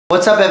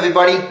What's up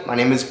everybody, my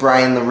name is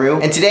Brian LaRue,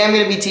 and today I'm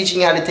going to be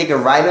teaching you how to take a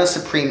Rhino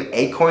Supreme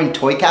Acorn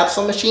toy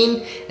capsule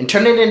machine and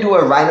turn it into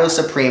a Rhino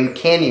Supreme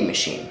candy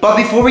machine. But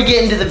before we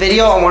get into the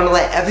video, I want to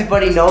let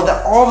everybody know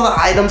that all of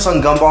the items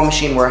on Gumball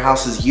Machine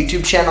Warehouse's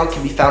YouTube channel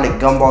can be found at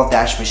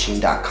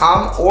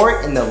gumball-machine.com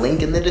or in the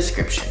link in the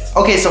description.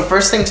 Okay, so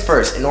first things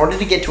first, in order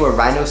to get to a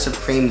Rhino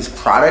Supreme's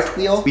product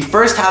wheel, we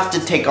first have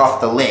to take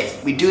off the lid.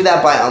 We do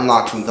that by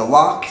unlocking the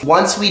lock.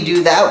 Once we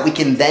do that, we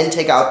can then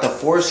take out the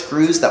 4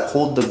 screws that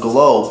hold the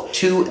globe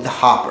to the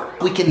hopper.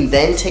 We can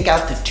then take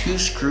out the 2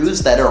 screws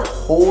that are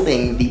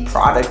holding the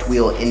product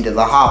wheel into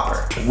the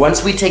hopper.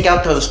 Once we take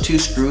out those 2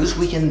 screws,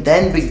 we can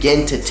then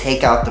begin to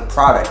take out the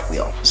product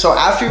wheel. So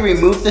after you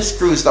remove the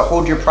screws that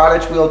hold your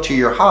product wheel to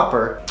your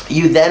hopper,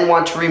 you then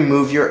want to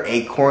remove your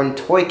Acorn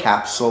toy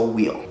capsule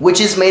wheel,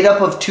 which is made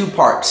up of 2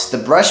 parts, the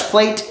brush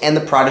plate and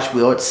the product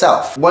wheel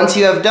itself. Once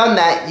you have done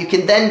that, you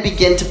can then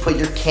begin to put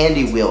your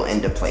candy wheel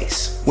into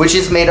place, which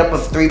is made up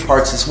of 3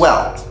 parts as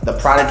well. The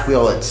product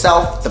wheel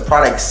itself, the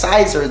product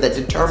sizer that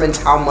determines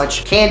how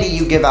much candy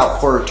you give out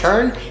per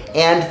turn,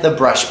 and the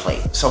brush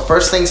plate. So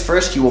first things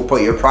first, you will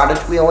put your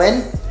product wheel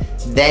in,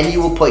 then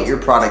you will put your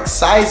product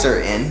sizer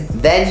in,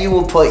 then you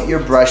will put your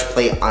brush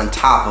plate on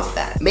top of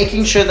that,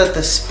 making sure that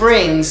the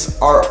springs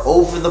are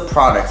over the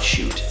product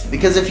chute.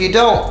 Because if you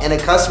don't, and a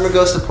customer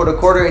goes to put a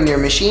quarter in your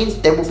machine,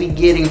 they will be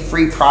getting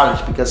free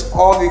product because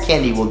all of your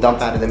candy will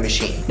dump out of the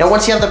machine. Now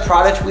once you have the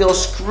product wheel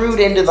screwed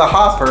into the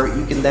hopper,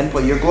 you can then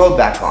put your globe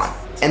back on.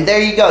 And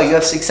there you go, you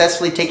have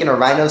successfully taken a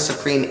Rhino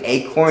Supreme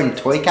Acorn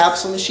toy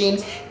capsule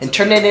machine and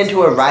turned it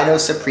into a Rhino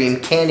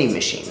Supreme candy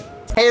machine.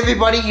 Hey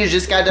everybody, you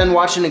just got done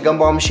watching a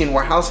Gumball Machine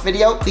Warehouse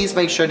video. Please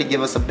make sure to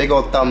give us a big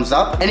old thumbs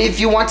up. And if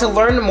you want to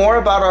learn more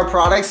about our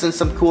products and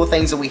some cool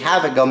things that we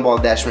have at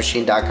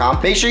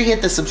gumball-machine.com, make sure you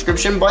hit the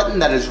subscription button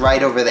that is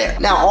right over there.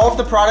 Now, all of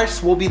the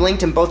products will be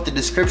linked in both the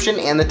description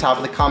and the top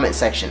of the comment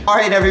section. All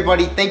right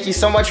everybody, thank you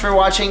so much for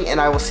watching,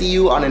 and I will see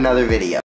you on another video.